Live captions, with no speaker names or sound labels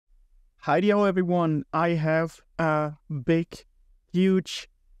Hi, everyone. I have a big, huge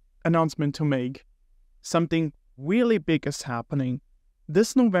announcement to make. Something really big is happening.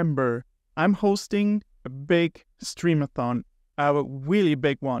 This November, I'm hosting a big streamathon, a really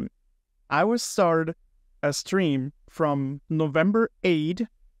big one. I will start a stream from November 8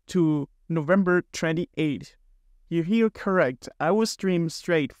 to November 28. You hear correct. I will stream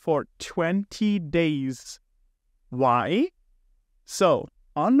straight for 20 days. Why? So,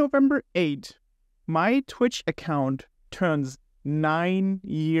 on November 8th, my Twitch account turns 9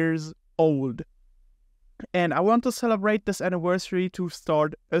 years old. And I want to celebrate this anniversary to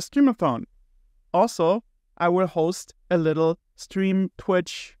start a streamathon. Also, I will host a little stream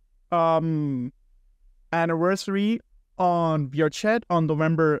Twitch anniversary on VRChat on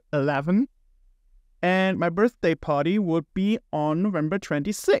November 11th. And my birthday party would be on November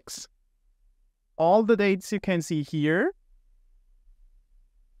 26th. All the dates you can see here.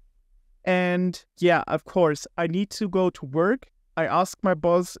 And yeah, of course, I need to go to work. I asked my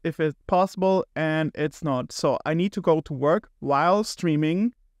boss if it's possible, and it's not. So I need to go to work while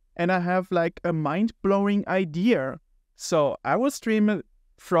streaming, and I have like a mind-blowing idea. So I will stream it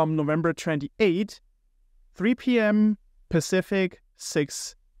from November 28, 3 p.m. Pacific,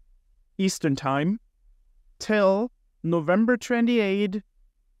 6 Eastern Time, till November 28,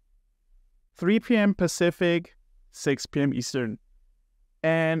 3 p.m. Pacific, 6 p.m. Eastern.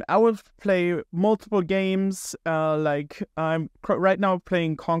 And I will play multiple games, like I'm right now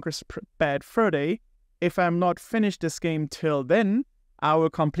playing Conker's Bad Fur Day. If I'm not finished this game till then, I will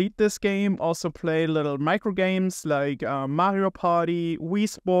complete this game, also play little micro games like Mario Party, Wii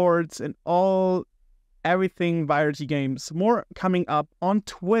Sports, and everything variety games. More coming up on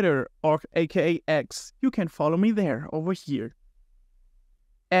Twitter, or aka X. You can follow me there, over here.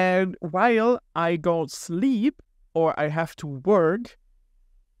 And while I go sleep, or I have to work,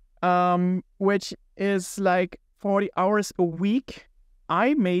 which is like 40 hours a week,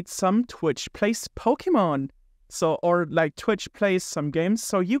 I made some Twitch Plays Pokemon. Or like Twitch plays some games,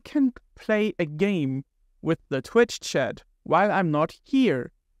 so you can play a game with the Twitch chat while I'm not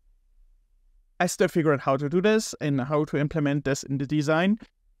here. I still figure out how to do this and how to implement this in the design,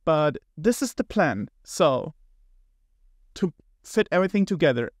 but this is the plan. So, to fit everything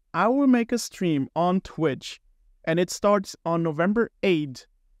together, I will make a stream on Twitch, and it starts on November 8th.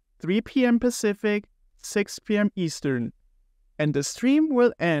 3 p.m. Pacific, 6 p.m. Eastern. And the stream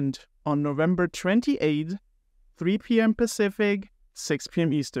will end on November 28th, 3 p.m. Pacific, 6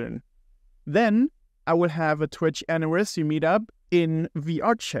 p.m. Eastern. Then I will have a Twitch anniversary meetup in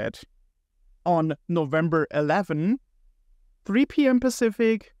VRChat on November 11th, 3 p.m.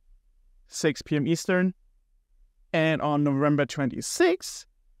 Pacific, 6 p.m. Eastern. And on November 26th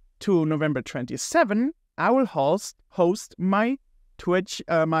to November 27th, I will host my Twitch,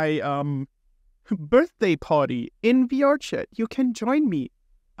 my birthday party in VRChat. You can join me.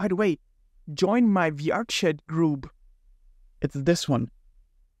 By the way, join my VRChat group. It's this one.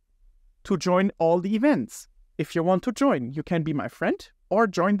 To join all the events. If you want to join, you can be my friend or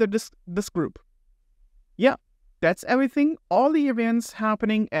join this group. Yeah, that's everything. All the events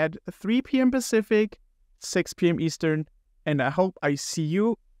happening at 3 p.m. Pacific, 6 p.m. Eastern. And I hope I see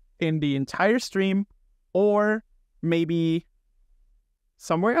you in the entire stream, or maybe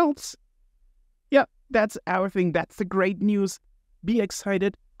somewhere else. Yeah, that's everything. That's the great news. Be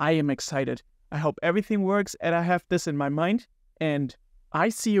excited. I am excited. I hope everything works, and I have this in my mind. And I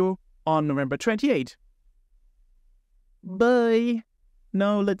see you on November 28th. Bye.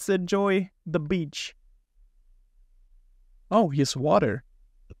 Now let's enjoy the beach. Oh, here's water.